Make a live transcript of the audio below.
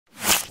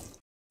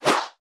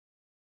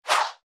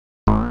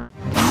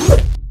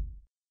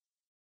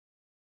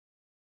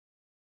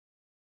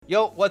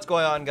Yo, what's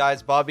going on,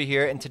 guys? Bobby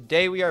here, and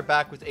today we are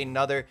back with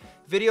another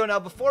video. Now,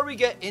 before we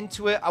get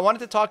into it, I wanted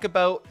to talk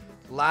about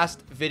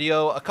last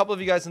video. A couple of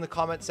you guys in the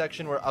comment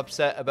section were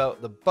upset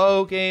about the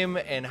bow game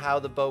and how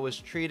the bow was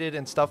treated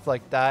and stuff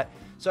like that.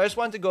 So I just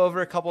wanted to go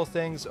over a couple of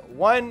things.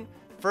 One,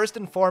 first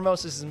and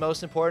foremost, this is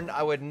most important.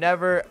 I would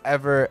never,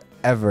 ever,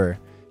 ever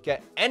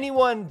get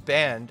anyone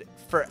banned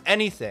for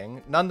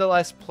anything.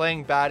 Nonetheless,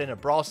 playing bad in a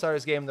Brawl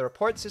Stars game, the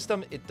report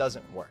system, it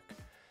doesn't work.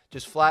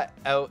 Just flat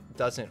out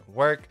doesn't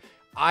work.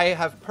 I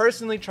have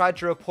personally tried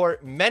to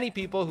report many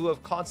people who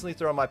have constantly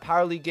thrown my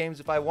PowerLeague games.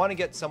 If I want to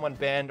get someone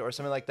banned or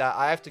something like that,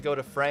 I have to go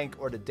to Frank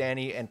or to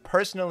Danny and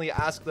personally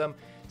ask them,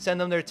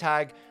 send them their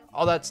tag,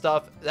 all that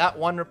stuff. That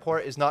one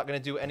report is not going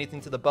to do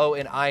anything to the bow,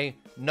 and I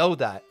know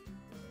that.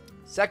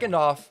 Second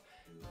off,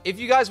 if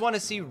you guys want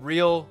to see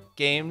real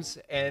games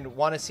and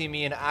want to see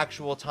me in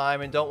actual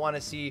time and don't want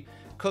to see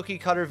cookie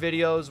cutter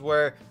videos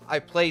where I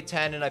play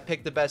 10 and I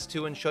pick the best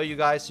 2 and show you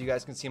guys so you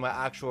guys can see my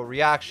actual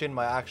reaction,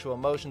 my actual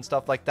emotion,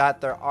 stuff like that,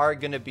 there are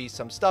going to be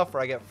some stuff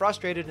where I get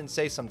frustrated and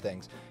say some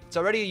things. It's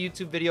already a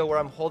YouTube video where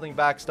I'm holding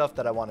back stuff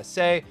that I want to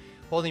say,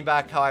 holding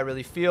back how I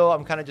really feel.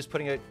 I'm kind of just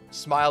putting a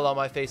smile on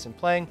my face and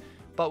playing.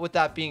 But with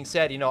that being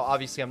said, you know,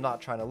 obviously I'm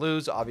not trying to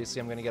lose. Obviously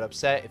I'm going to get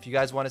upset. If you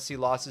guys want to see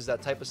losses,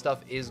 that type of stuff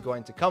is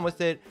going to come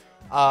with it.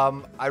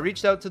 I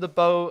reached out to the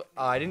bow.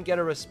 I didn't get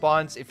a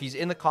response. If he's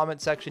in the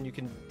comment section, you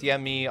can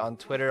DM me on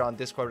Twitter, on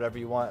Discord, whatever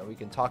you want. We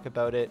can talk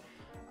about it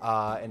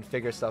and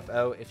figure stuff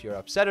out if you're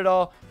upset at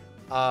all.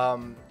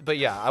 But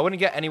yeah, I wouldn't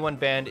get anyone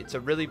banned. It's a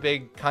really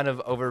big kind of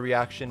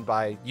overreaction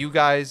by you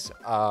guys.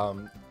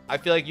 I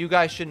feel like you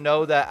guys should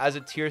know that as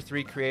a tier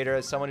 3 creator,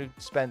 as someone who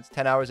spends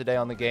 10 hours a day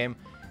on the game,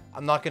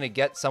 I'm not going to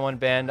get someone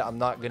banned. I'm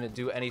not going to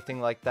do anything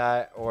like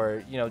that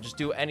or, you know, just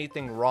do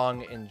anything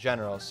wrong in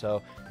general.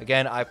 So,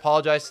 again, I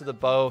apologize to the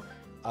bow.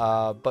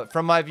 But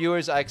from my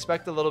viewers, I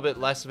expect a little bit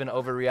less of an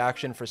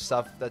overreaction for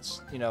stuff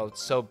that's, you know,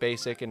 so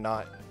basic and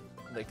not,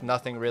 like,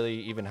 nothing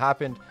really even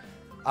happened.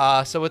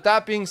 So with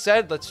that being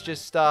said, let's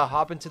just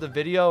hop into the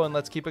video and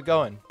let's keep it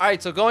going. All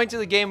right, so going to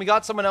the game, we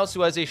got someone else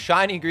who has a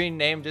shiny green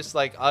name just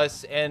like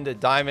us and a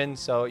diamond.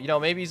 So, you know,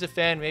 maybe he's a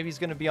fan, maybe he's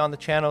going to be on the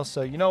channel.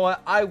 So, you know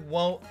what? I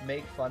won't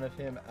make fun of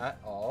him at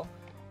all.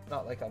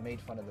 Not like I made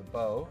fun of the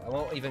bow. I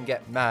won't even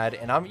get mad.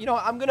 And I'm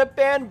going to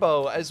ban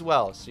bow as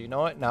well. So, you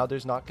know what? Now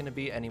there's not going to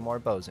be any more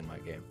bows in my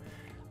game.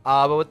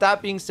 But with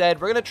that being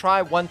said, we're going to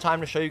try one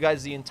time to show you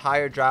guys the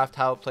entire draft,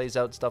 how it plays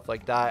out, stuff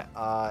like that.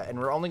 And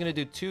we're only going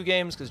to do 2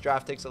 games because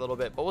draft takes a little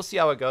bit, but we'll see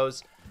how it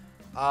goes.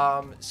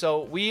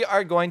 So we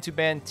are going to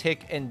ban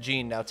Tick and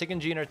Gene. Now, Tick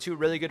and Gene are 2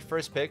 really good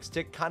first picks.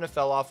 Tick kind of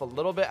fell off a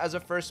little bit as a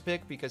first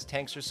pick because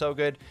tanks are so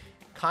good.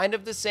 Kind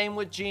of the same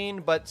with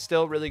Gene, but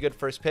still really good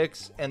first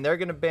picks. And they're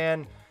going to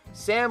ban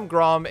Sam,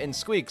 Grom, and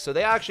Squeak. So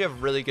they actually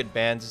have really good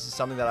bans. This is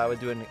something that I would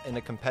do in a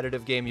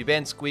competitive game. You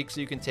ban Squeak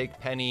so you can take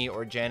Penny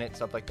or Janet,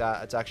 stuff like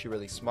that. It's actually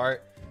really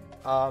smart.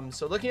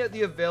 So looking at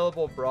the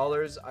available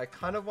brawlers, I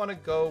kind of want to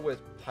go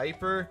with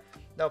Piper.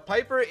 Now,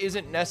 Piper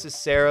isn't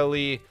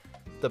necessarily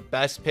the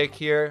best pick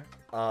here.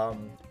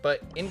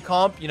 But in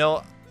comp, you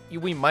know,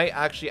 we might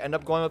actually end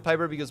up going with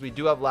Piper because we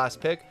do have last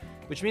pick,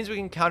 which means we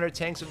can counter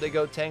tanks if they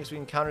go tanks. We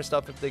can counter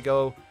stuff if they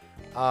go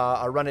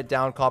a run it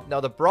down comp. Now,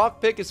 the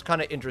Brock pick is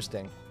kind of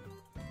interesting.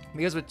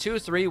 Because with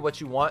 2-3,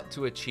 what you want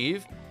to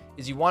achieve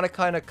is you want to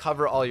kind of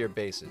cover all your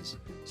bases.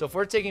 So if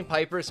we're taking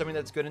Piper, something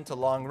that's good into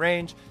long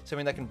range,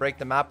 something that can break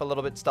the map a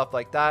little bit, stuff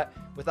like that.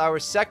 With our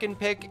second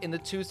pick in the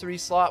 2-3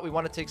 slot, we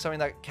want to take something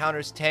that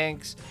counters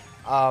tanks,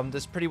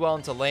 does pretty well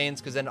into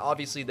lanes, because then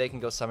obviously they can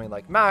go something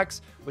like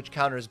Max, which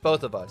counters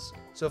both of us.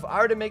 So if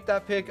I were to make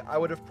that pick, I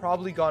would have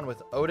probably gone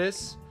with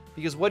Otis,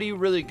 because what do you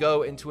really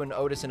go into an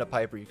Otis and a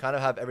Piper? You kind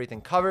of have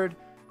everything covered.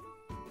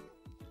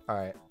 All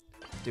right,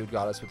 dude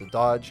got us with the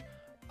dodge.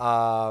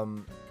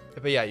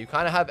 But yeah, you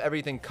kind of have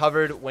everything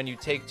covered when you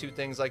take 2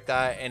 things like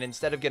that. And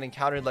instead of getting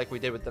countered like we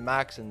did with the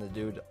Max and the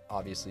dude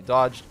obviously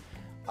dodged,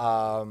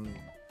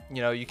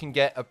 you know, you can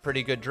get a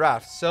pretty good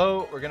draft.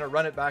 So we're going to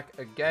run it back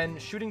again.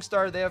 Shooting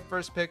Star, they have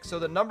first pick. So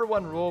the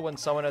 #1 rule when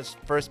someone has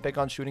first pick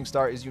on Shooting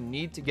Star is you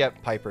need to get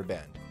Piper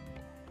banned.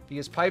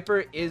 Because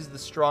Piper is the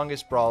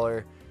strongest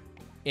brawler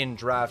in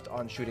draft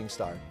on Shooting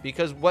Star.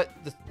 Because what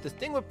the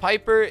thing with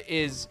Piper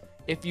is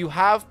if you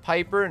have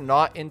Piper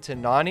not into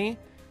Nani,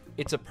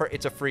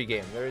 it's a free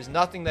game. There is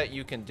nothing that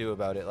you can do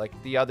about it. Like,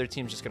 the other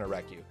team's just going to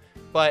wreck you.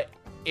 But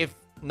if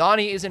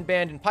Nani isn't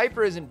banned and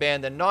Piper isn't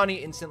banned, then Nani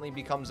instantly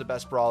becomes the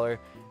best brawler.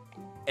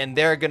 And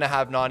they're going to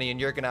have Nani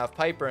and you're going to have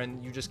Piper,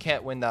 and you just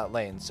can't win that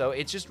lane. So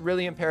it's just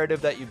really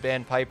imperative that you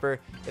ban Piper.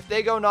 If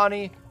they go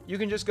Nani, you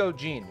can just go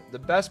Gene. The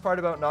best part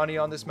about Nani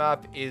on this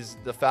map is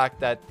the fact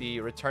that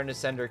the return to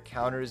sender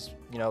counters,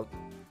 you know,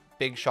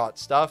 big shot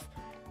stuff.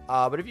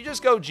 But if you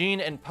just go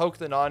Gene and poke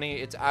the Nani,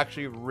 it's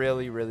actually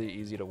really, really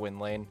easy to win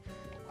lane.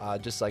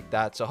 Just like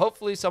that. So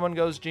hopefully someone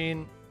goes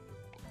Gene.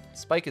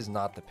 Spike is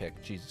not the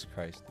pick. Jesus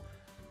Christ.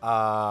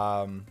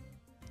 Alright.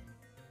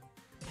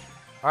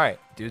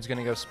 Dude's going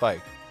to go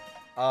Spike.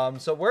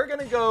 So we're going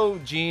to go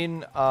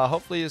Gene.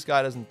 Hopefully this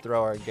guy doesn't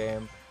throw our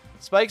game.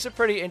 Spike's a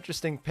pretty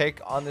interesting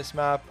pick on this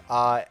map.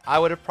 I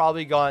would have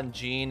probably gone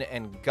Gene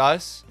and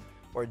Gus,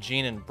 or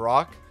Gene and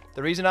Brock.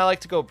 The reason I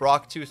like to go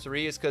Brock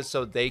 2-3 is because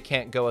so they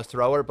can't go a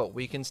thrower, but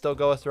we can still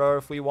go a thrower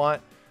if we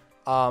want.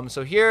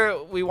 So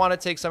here we want to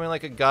take something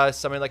like a Gus,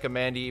 something like a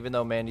Mandy, even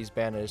though Mandy's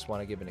banned. I just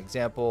want to give an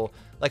example,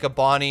 like a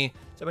Bonnie,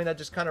 something that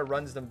just kind of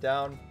runs them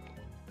down.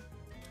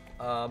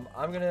 I'm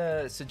going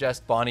to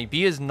suggest Bonnie.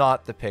 B is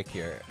not the pick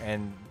here,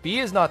 and B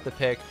is not the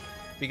pick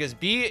because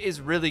B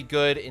is really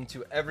good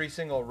into every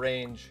single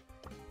range,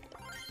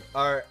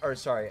 or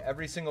sorry,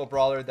 every single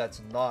brawler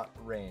that's not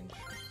range.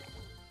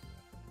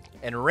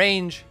 And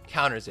range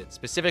counters it,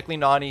 specifically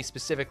Nani,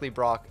 specifically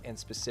Brock, and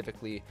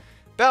specifically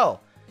Belle.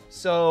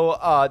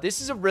 So this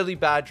is a really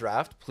bad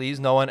draft. Please,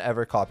 no one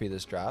ever copy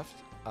this draft.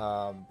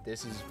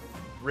 This is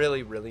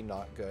really, really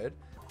not good.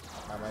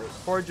 My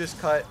cord just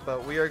cut,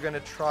 but we are going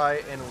to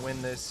try and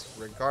win this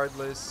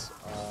regardless.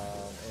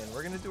 And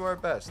we're going to do our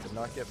best and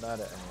not get mad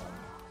at anyone.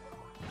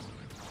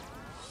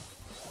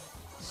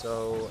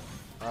 So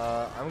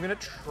I'm going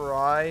to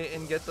try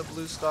and get the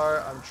blue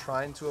star. I'm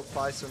trying to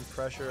apply some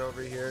pressure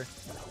over here.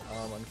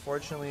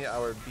 Unfortunately,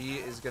 our B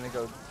is going to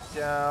go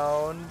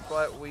down,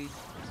 but we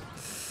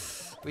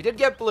did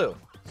get blue.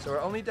 So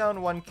we're only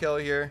down 1 kill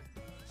here.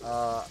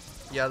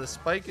 Yeah, the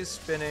spike is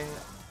spinning.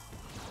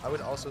 I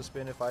would also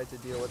spin if I had to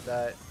deal with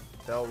that.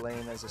 Belle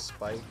lane as a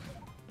spike.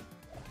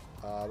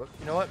 But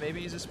you know what? Maybe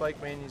he's a spike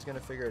main and he's going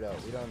to figure it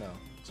out. We don't know.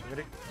 So we're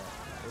gonna,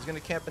 I was going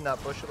to camp in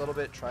that bush a little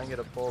bit, try and get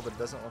a pull, but it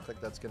doesn't look like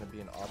that's going to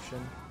be an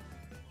option.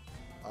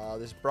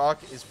 This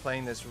Brock is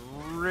playing this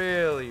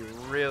really,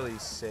 really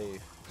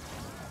safe.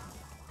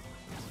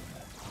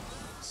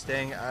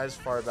 Staying as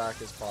far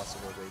back as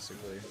possible,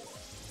 basically.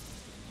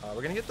 We're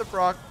going to get the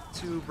Brock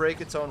to break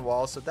its own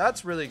wall, so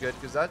that's really good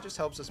because that just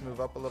helps us move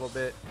up a little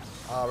bit.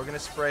 We're going to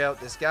spray out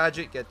this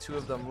gadget, get 2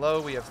 of them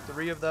low. We have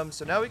 3 of them,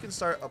 so now we can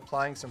start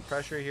applying some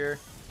pressure here.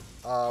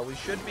 We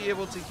should be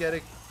able to get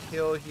a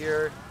kill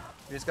here.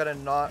 We just got to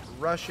not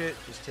rush it,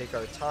 just take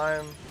our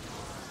time.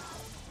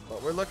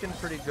 But we're looking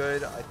pretty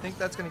good. I think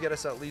that's going to get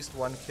us at least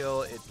 1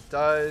 kill. It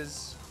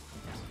does.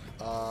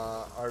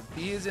 Our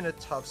B is in a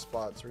tough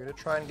spot, so we're going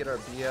to try and get our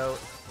B out.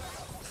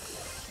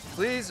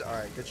 Please. All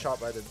right, good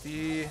shot by the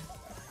B.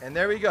 And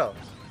there we go.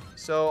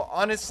 So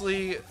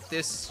honestly,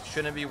 this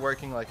shouldn't be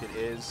working like it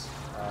is.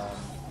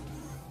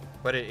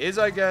 But it is,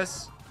 I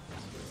guess,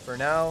 for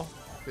now.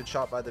 Good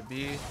shot by the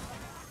B.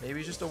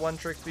 Maybe just a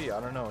one-trick B. I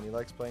don't know. And he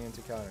likes playing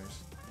into counters.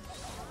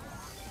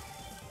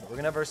 We're going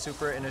to have our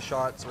super in a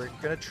shot. So we're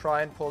going to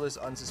try and pull this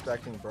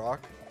unsuspecting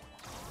Brock.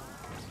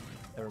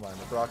 Never mind.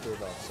 The Brock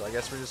gave up. So I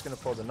guess we're just going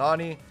to pull the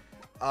Nani.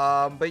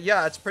 But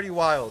yeah, it's pretty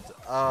wild.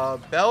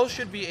 Belle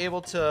should be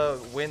able to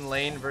win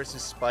lane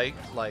versus Spike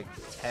like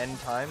 10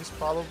 times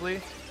probably,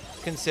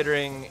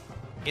 considering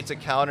it's a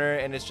counter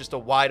and it's just a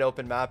wide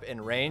open map in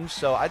range.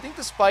 So I think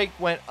the Spike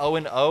went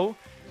 0-0,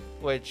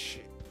 which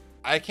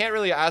I can't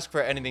really ask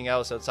for anything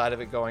else outside of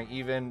it going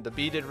even. The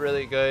B did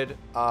really good.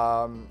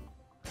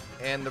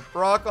 And the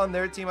Brock on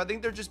their team, I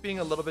think they're just being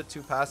a little bit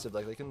too passive.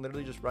 Like they can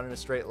literally just run in a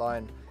straight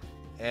line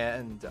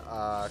and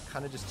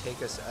kind of just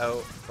take us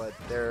out, but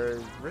they're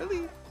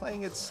really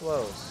playing it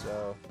slow,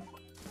 so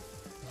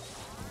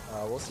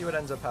we'll see what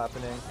ends up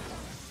happening.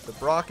 The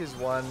Brock is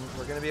 1.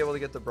 We're going to be able to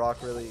get the Brock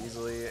really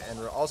easily, and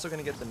we're also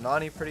going to get the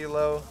Nani pretty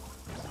low.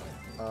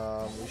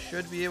 We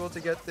should be able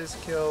to get this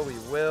kill. We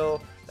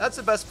will. That's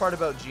the best part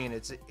about Gene.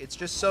 It's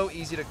just so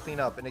easy to clean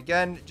up, and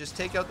again, just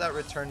take out that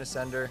return to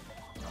sender.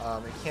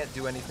 It can't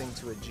do anything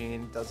to a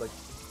Gene. It does like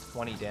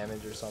 20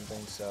 damage or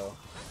something, so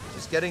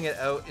just getting it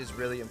out is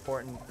really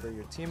important for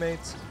your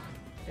teammates.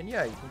 And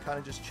yeah, you can kind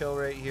of just chill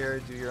right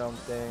here, do your own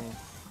thing.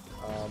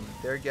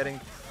 They're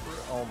getting,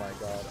 oh my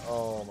god,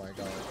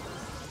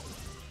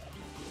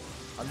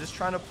 I'm just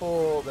trying to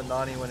pull the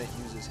Nani when it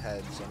uses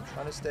head, so I'm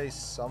trying to stay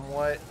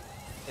somewhat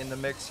in the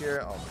mix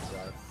here. Oh my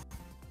god.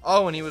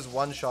 Oh, and he was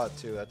one shot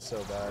too. That's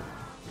so bad.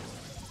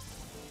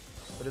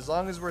 But as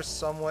long as we're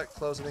somewhat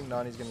close, I think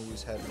Nani's going to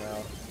use head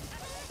now,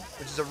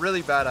 which is a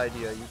really bad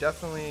idea. You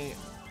definitely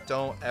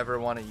don't ever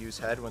want to use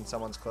head when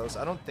someone's close.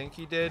 I don't think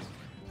he did,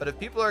 but if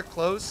people are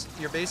close,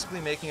 you're basically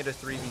making it a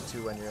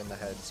 3v2 when you're in the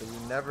head, so you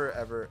never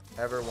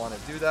ever want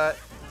to do that.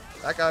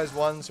 That guy's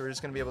 1, so we're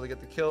just going to be able to get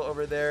the kill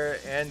over there,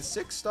 and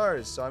 6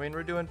 stars, so I mean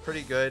we're doing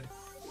pretty good.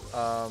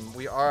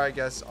 We are, I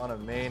guess, on a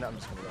main. I'm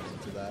just going to run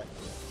into that.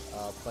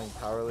 Playing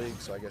PowerLeague,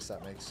 so I guess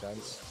that makes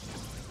sense.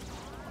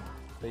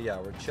 But yeah,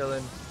 we're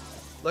chilling.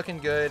 Looking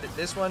good.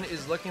 This one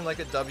is looking like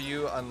a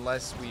W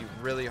unless we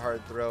really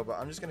hard throw, but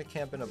I'm just going to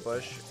camp in a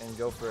bush and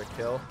go for a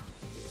kill.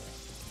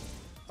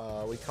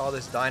 We call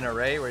this Dine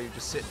Array, where you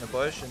just sit in a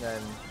bush and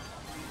then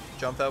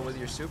jump out with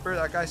your super.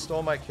 That guy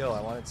stole my kill.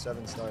 I wanted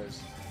 7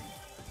 stars.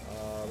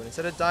 But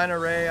instead of Dine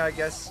Array, I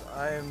guess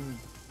I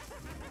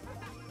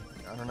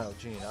don't know,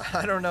 Gene.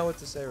 I don't know what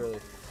to say, really.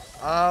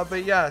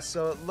 But yeah,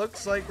 so it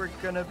looks like we're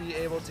going to be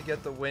able to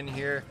get the win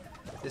here.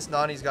 This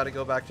Nani's got to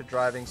go back to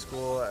driving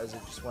school as it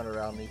just went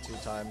around me 2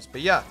 times.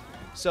 But yeah,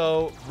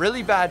 so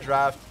really bad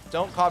draft.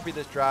 Don't copy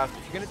this draft.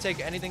 If you're going to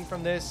take anything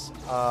from this,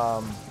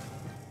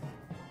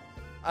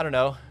 I don't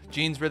know.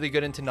 Jean's really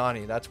good into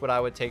Nani. That's what I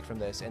would take from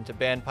this. And to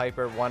ban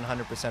Piper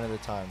 100% of the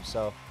time.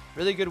 So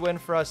really good win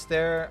for us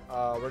there.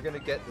 We're going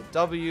to get the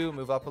W,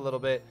 move up a little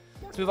bit.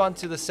 Let's move on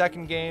to the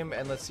second game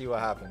and let's see what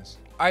happens.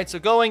 All right, so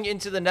going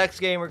into the next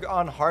game, we're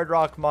on Hard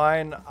Rock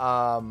Mine.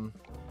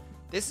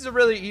 This is a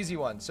really easy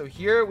one. So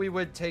here we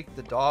would take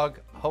the dog.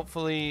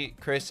 Hopefully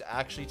Chris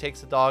actually takes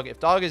the dog. If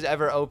dog is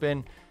ever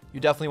open, you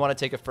definitely want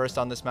to take a first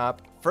on this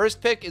map. First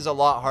pick is a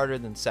lot harder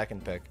than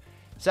second pick.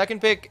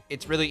 Second pick,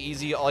 it's really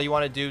easy. All you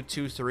want to do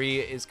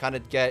 2-3 is kind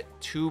of get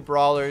two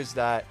brawlers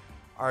that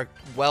are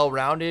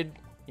well-rounded.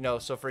 You know,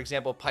 so for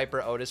example,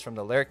 Piper Otis from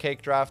the Layer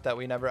Cake draft that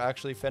we never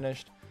actually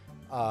finished.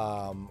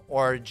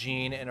 Or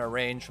Jean in a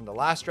range from the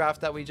last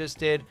draft that we just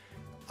did.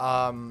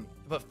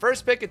 But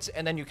first pick,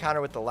 and then you counter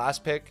with the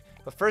last pick.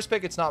 But first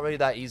pick, it's not really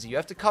that easy. You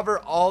have to cover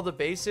all the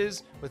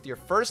bases with your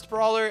first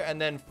brawler and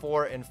then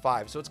 4 and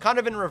 5. So it's kind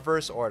of in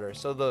reverse order.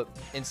 So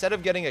instead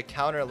of getting a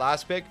counter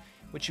last pick,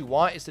 what you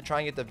want is to try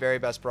and get the very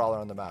best brawler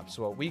on the map.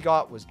 So what we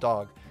got was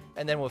dog.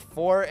 And then with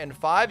 4 and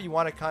 5, you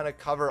want to kind of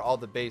cover all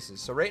the bases.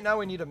 So right now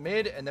we need a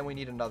mid and then we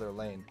need another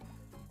lane.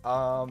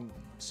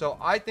 So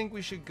I think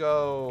we should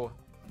go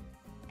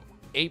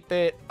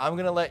 8-bit. I'm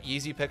going to let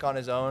Yeezy pick on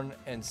his own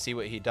and see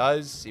what he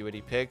does, see what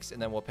he picks,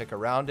 and then we'll pick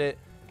around it.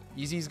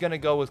 Yeezy's going to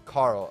go with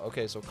Carl.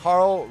 Okay, so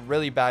Carl,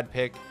 really bad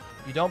pick.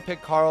 You don't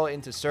pick Carl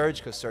into Surge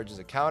because Surge is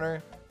a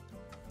counter.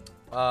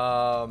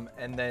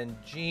 And then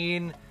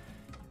Jean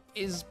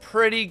is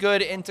pretty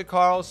good into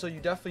Carl, so you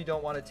definitely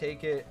don't want to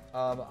take it.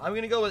 I'm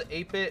going to go with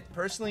 8-bit.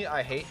 Personally,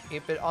 I hate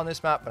 8-bit on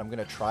this map, but I'm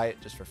going to try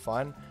it just for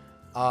fun.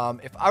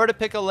 If I were to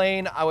pick a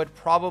lane, I would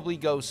probably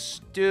go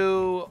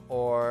Stu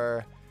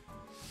or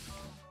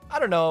I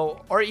don't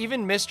know, or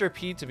even Mr.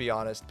 P, to be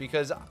honest,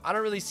 because I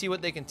don't really see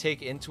what they can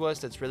take into us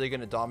that's really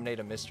going to dominate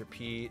a Mr.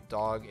 P,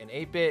 dog, and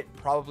 8-bit,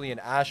 probably an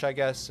Ash, I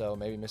guess, so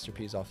maybe Mr.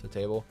 P's off the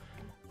table.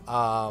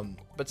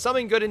 But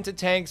something good into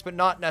tanks, but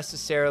not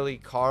necessarily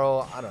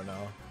Carl. I don't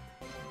know.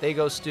 They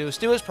go Stu.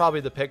 Stu is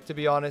probably the pick, to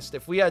be honest.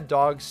 If we had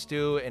dog,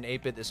 Stu, and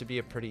 8-bit, this would be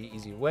a pretty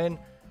easy win.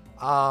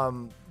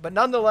 But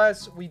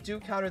nonetheless, we do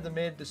counter the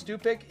mid. The Stu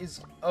pick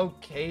is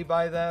okay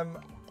by them.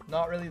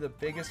 Not really the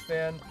biggest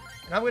fan.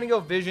 And I'm going to go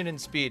Vision and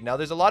Speed. Now,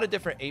 there's a lot of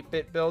different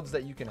 8-bit builds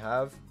that you can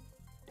have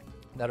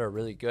that are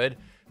really good.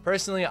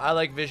 Personally, I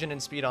like Vision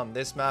and Speed on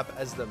this map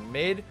as the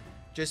mid,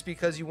 just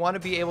because you want to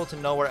be able to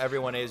know where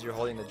everyone is. You're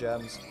holding the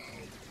gems.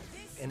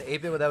 And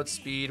 8-bit without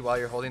speed while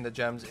you're holding the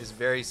gems is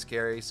very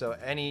scary. So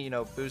any,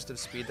 boost of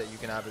speed that you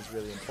can have is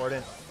really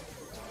important.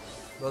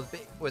 Well,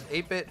 with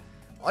 8-bit,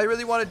 all you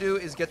really want to do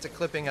is get to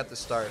clipping at the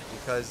start,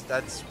 because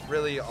that's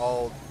really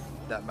all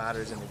that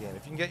matters in the game.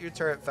 If you can get your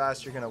turret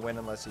fast, you're going to win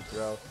unless you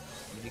throw.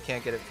 If you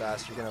can't get it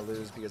fast, you're going to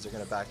lose because they're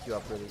going to back you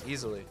up really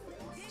easily.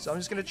 So I'm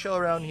just going to chill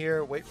around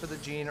here, wait for the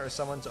Jean or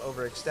someone to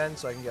overextend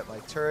so I can get my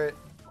turret.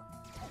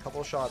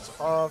 Couple shots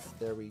off.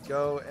 There we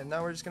go. And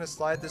now we're just going to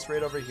slide this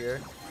right over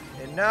here.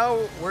 And now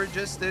we're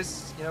just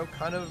this,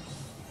 kind of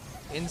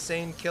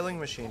insane killing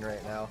machine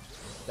right now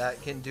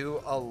that can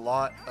do a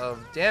lot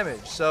of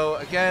damage. So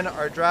again,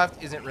 our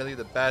draft isn't really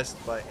the best,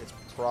 but it's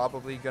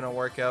probably going to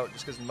work out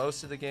just because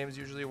most of the games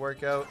usually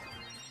work out.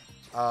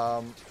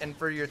 And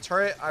for your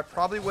turret, I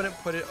probably wouldn't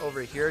put it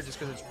over here just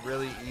because it's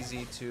really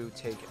easy to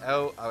take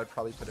out. I would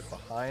probably put it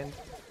behind.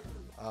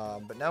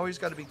 But now we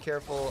just got to be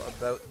careful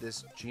about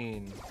this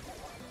Jean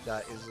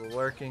that is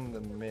lurking the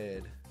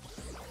mid.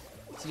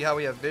 See how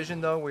we have vision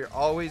though? We're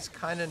always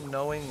kind of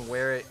knowing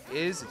where it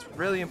is. It's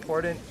really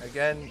important.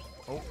 Again,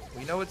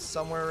 we know it's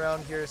somewhere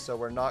around here, so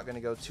we're not going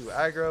to go too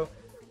aggro.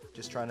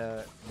 Just trying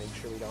to make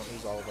sure we don't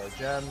lose all of our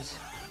gems.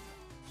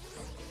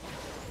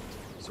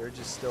 Surge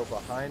is still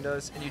behind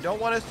us. And you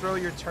don't want to throw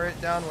your turret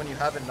down when you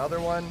have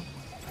another one,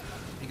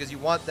 because you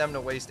want them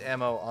to waste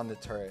ammo on the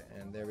turret.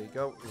 And there we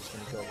go. We're just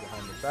going to go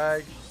behind the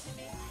bag.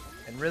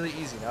 And really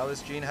easy. Now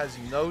this Jean has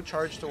no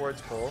charge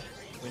towards pull.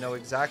 We know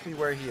exactly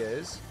where he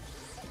is.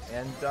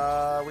 And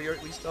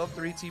we still have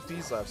 3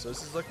 TPs left. So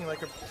this is looking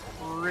like a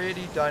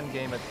pretty done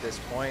game at this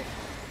point.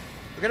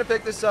 We're going to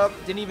pick this up.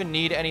 Didn't even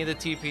need any of the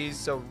TPs.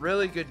 So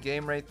really good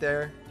game right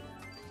there.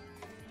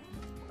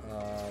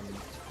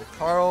 The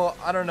Carl,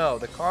 I don't know.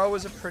 The Carl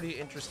was a pretty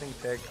interesting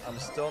pick. I'm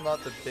still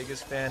not the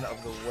biggest fan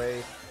of the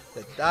way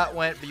that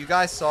went. But you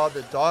guys saw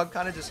the dog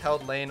kind of just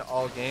held lane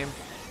all game.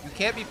 You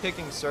can't be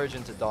picking Surge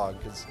into dog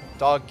because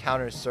dog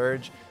counters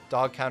Surge,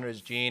 dog counters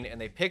Jean, and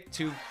they pick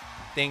 2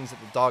 things that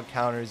the dog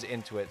counters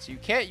into it. So you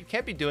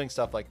can't be doing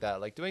stuff like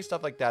that. Like, doing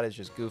stuff like that is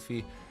just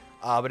goofy.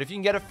 But if you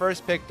can get a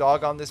first pick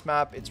dog on this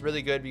map, it's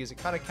really good because it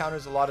kind of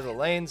counters a lot of the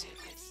lanes.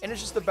 And it's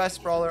just the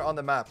best brawler on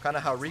the map. Kind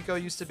of how Rico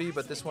used to be,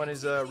 but this one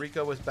is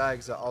Rico with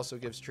bags that also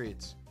gives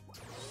treats.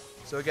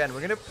 So again,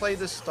 we're going to play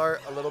this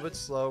start a little bit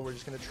slow. We're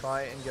just going to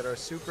try and get our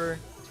super.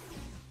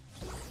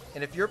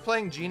 And if you're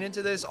playing Jean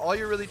into this, all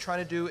you're really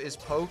trying to do is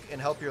poke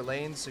and help your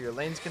lanes, so your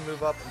lanes can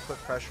move up and put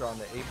pressure on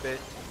the 8-bit.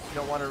 You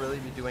don't want to really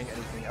be doing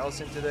anything else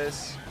into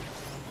this.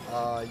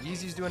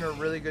 Yeezy's doing a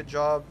really good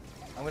job.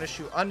 I'm going to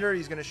shoot under.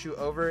 He's going to shoot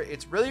over.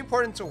 It's really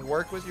important to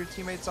work with your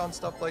teammates on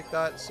stuff like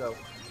that. So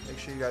Make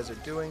sure you guys are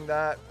doing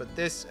that. But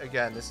this,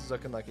 again, this is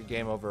looking like a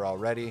game over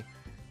already.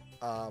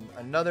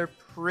 Another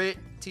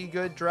pretty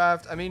good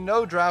draft. I mean,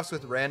 no drafts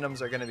with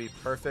randoms are going to be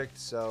perfect.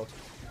 So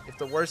if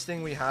the worst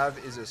thing we have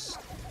is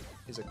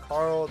a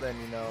Carl, then,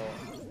 you know,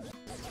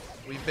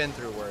 we've been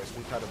through worse.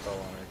 We've had a bow on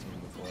our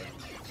team before.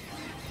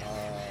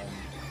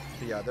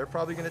 But yeah, they're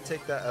probably going to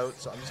take that out.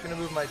 So I'm just going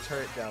to move my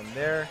turret down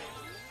there.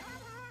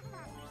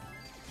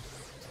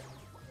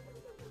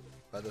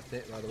 By the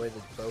way,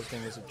 the bow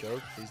thing was a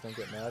joke. Please don't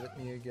get mad at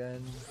me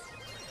again.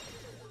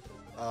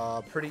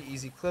 Pretty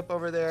easy clip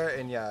over there,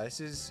 and yeah, this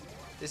is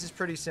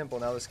pretty simple.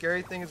 Now the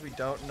scary thing is we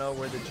don't know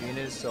where the gene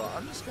is, so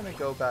I'm just gonna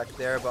go back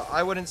there. But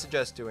I wouldn't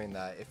suggest doing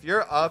that. If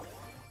you're up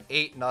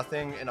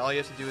 8-0 and all you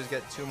have to do is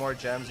get 2 more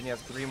gems and you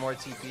have 3 more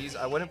TPs,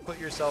 I wouldn't put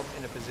yourself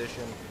in a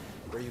position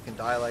where you can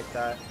die like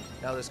that.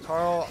 Now this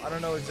Carl, I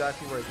don't know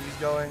exactly where he's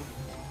going,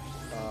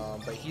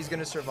 but he's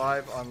gonna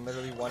survive on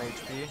literally 1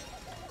 HP.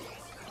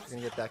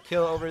 Gonna get that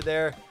kill over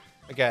there.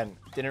 Again,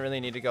 didn't really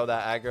need to go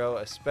that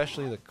aggro,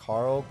 especially the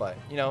Carl, but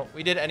you know,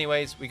 we did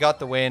anyways. We got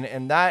the win,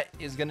 and that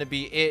is gonna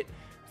be it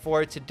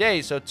for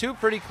today. So 2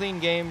 pretty clean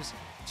games,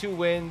 2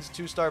 wins,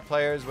 2-star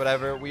players,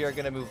 whatever. We are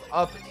gonna move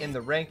up in the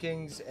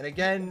rankings, and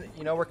again,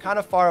 you know, we're kind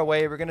of far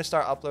away. We're gonna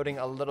start uploading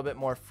a little bit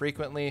more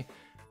frequently,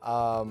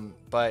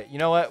 but you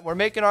know what, we're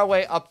making our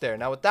way up there.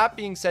 Now with that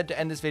being said, to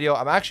end this video,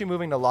 I'm actually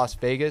moving to Las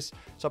Vegas,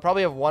 so I'll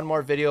probably have 1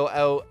 more video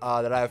out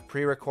that I have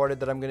pre-recorded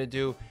that I'm gonna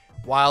do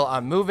while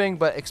I'm moving,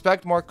 but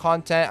expect more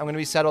content. I'm going to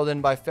be settled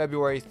in by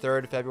February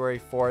 3rd, February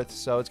 4th,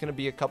 so it's going to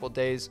be a couple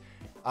days,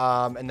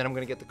 and then I'm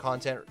going to get the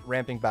content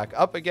ramping back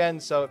up again.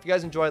 So if you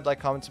guys enjoyed, like,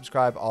 comment,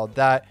 subscribe, all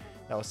that,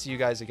 and I'll see you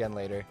guys again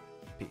later.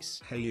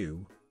 Peace. Hey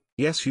you.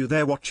 Yes, you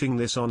there watching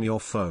this on your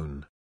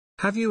phone.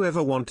 Have you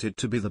ever wanted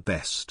to be the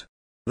best,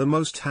 the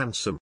most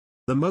handsome,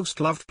 the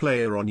most loved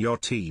player on your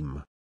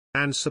team,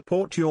 and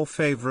support your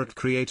favorite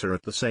creator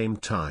at the same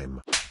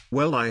time?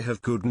 Well, I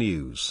have good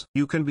news.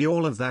 You can be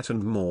all of that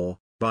and more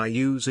by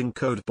using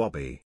code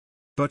Bobby.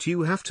 But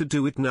you have to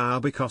do it now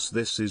because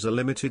this is a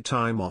limited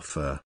time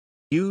offer.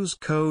 Use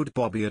code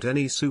Bobby at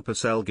any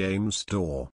Supercell game store.